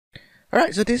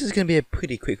Alright, so this is gonna be a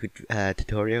pretty quick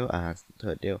tutorial. I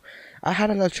had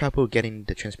a lot of trouble getting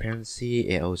the transparency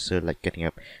and also like getting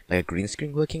up like a green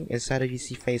screen working inside of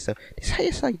VSeeFace. So this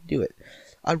is how you do it.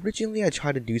 Originally, I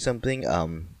tried to do something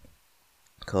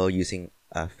called using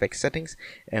fixed settings,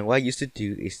 and what I used to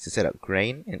do is to set up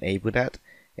grain, enable that,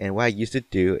 and what I used to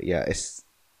do, yeah, it's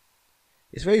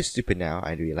very stupid now.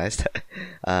 I realized,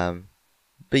 but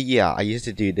yeah, I used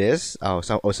to do this or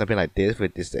something like this, where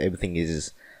this everything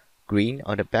is green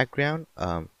on the background.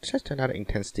 Just turn out the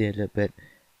intensity a little bit,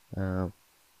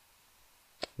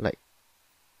 like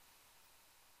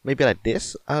maybe like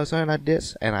this, something like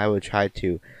this, and I will try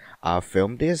to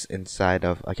film this inside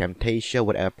of a Camtasia,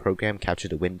 whatever program capture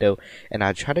the window, and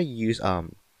I try to use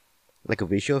like a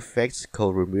visual effects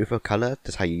called remove a color.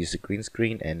 That's how you use the green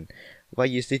screen. And what I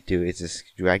used to do is just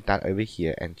drag that over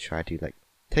here and try to like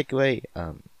take away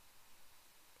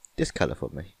this color for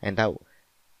me, and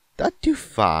that do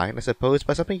fine, I suppose.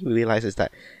 But something you realize is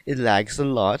that it lags a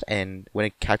lot, and when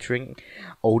it's capturing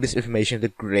all this information, the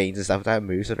grains and stuff that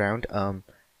moves around,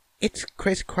 it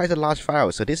creates quite a large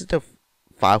file. So this is the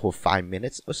file for 5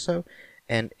 minutes or so,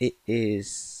 and it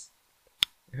is,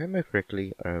 if I remember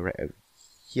correctly, right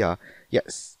here,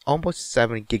 yes, almost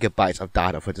 7 gigabytes of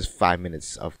data for just 5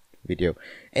 minutes of video,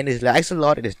 and it lags a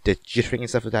lot. It is the jittering and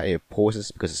stuff like that. It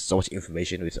pauses because it's so much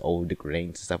information with all the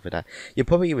grains and stuff like that. You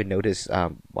probably even notice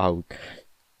while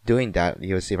doing that,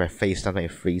 you'll see my face something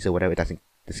freeze or whatever. It doesn't,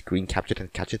 the screen capture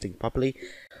doesn't capture things properly.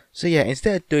 So yeah,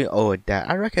 instead of doing all of that,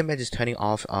 I recommend just turning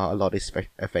off a lot of these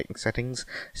effect settings,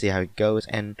 see how it goes.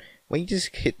 And when you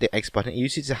just hit the X button, you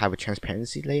usually just have a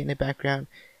transparency layer in the background.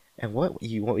 And what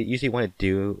you usually want to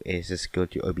do is just go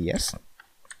to OBS.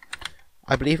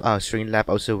 I believe our Streamlab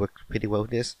also works pretty well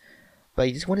with this, but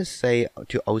you just want to say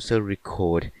to also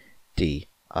record the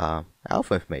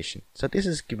alpha information. So this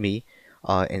is me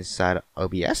inside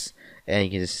OBS, and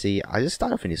you can just see I just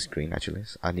start off a new screen, actually,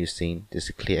 a new scene, just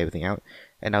to clear everything out,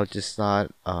 and I'll just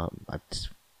start a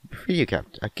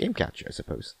game capture, I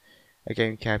suppose, a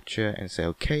game capture, and say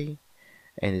OK,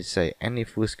 and just say any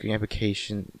full screen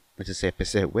application. Let's just say a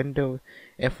specific window,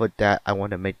 and for that I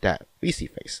want to make that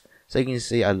VSeeFace. So you can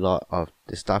see a lot of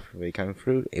the stuff really coming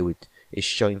through. It's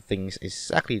showing things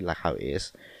exactly like how it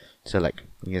is. So like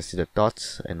you can see the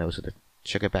dots and also the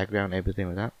checker background, everything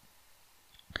like that.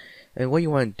 And what you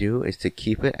want to do is to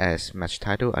keep it as match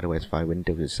title, otherwise find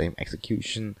window with the same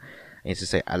execution. And to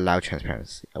say allow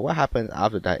transparency. And what happens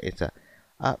after that is that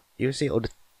you see all the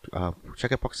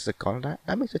checker boxes are gone.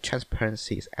 That means the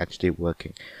transparency is actually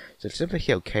working. So simply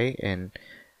hit OK, and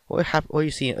what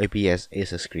you see in OBS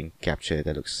is a screen capture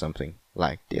that looks something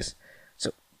like this.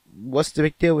 So what's the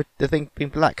big deal with the thing being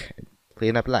black,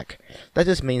 clean up black? That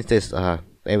just means there's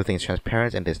everything is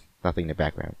transparent and there's nothing in the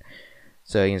background.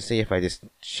 So you can see if I just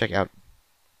check out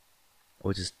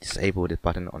or just disable this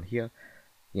button on here,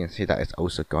 you can see that it's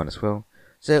also gone as well.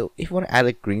 So if you want to add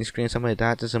a green screen or something like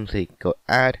that, just simply go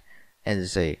add and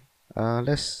just say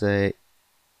let's say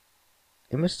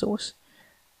image source,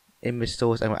 and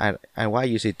what I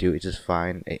usually do is just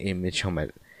find an image on my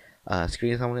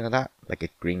screen or something like that, like a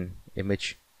green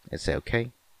image, and say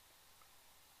OK,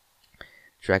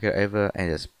 drag it over and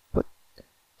just put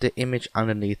the image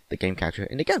underneath the game capture,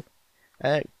 and there you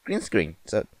go, green screen.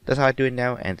 So that's how I do it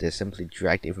now, and just simply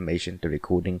drag the information, the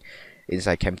recording,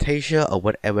 inside Camtasia or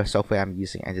whatever software I'm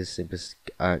using, and just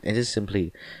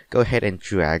simply go ahead and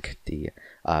drag the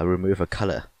remove a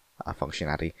color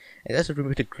functionality, and just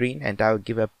remove the green, and that will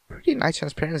give a pretty nice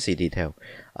transparency detail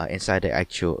inside the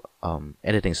actual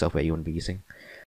editing software you want to be using.